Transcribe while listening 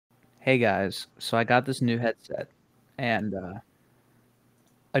Hey guys, so I got this new headset and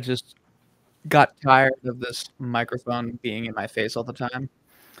I just got tired of this microphone being in my face all the time.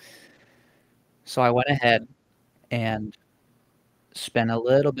 So I went ahead and spent a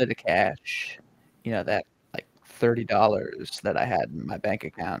little bit of cash, that like $30 that I had in my bank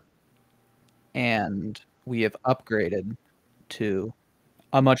account, and we have upgraded to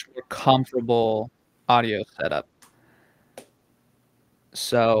a much more comfortable audio setup.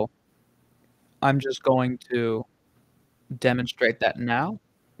 So I'm just going to demonstrate that now.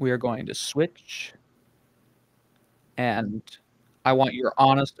 We are going to switch and I want your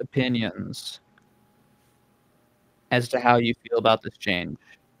honest opinions as to how you feel about this change.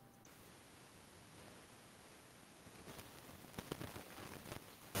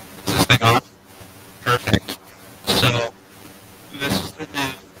 Is this thing on? Perfect. So, this is the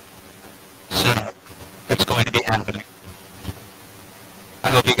new setup that's going to be happening. I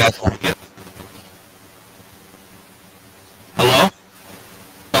hope you guys like it. Hello?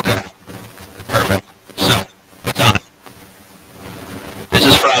 Okay. Perfect. So, it's on. This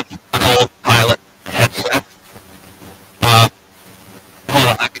is from an old pilot headset. Hold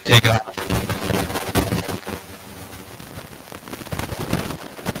on, I can take it off.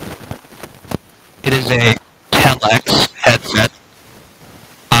 It is a Telex headset.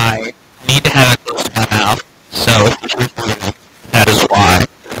 I need to have it close to my mouth, so if you hear breathing, that is why.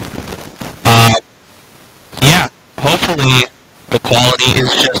 Yeah, hopefully the quality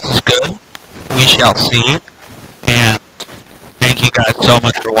is just as good. We shall see. And thank you guys so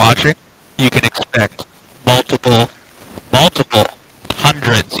much for watching. You can expect multiple,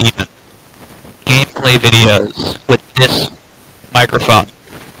 hundreds even, gameplay videos with this microphone.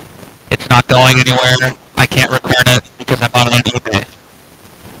 It's not going anywhere. I can't return it because I bought it on eBay.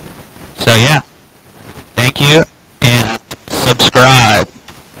 So yeah.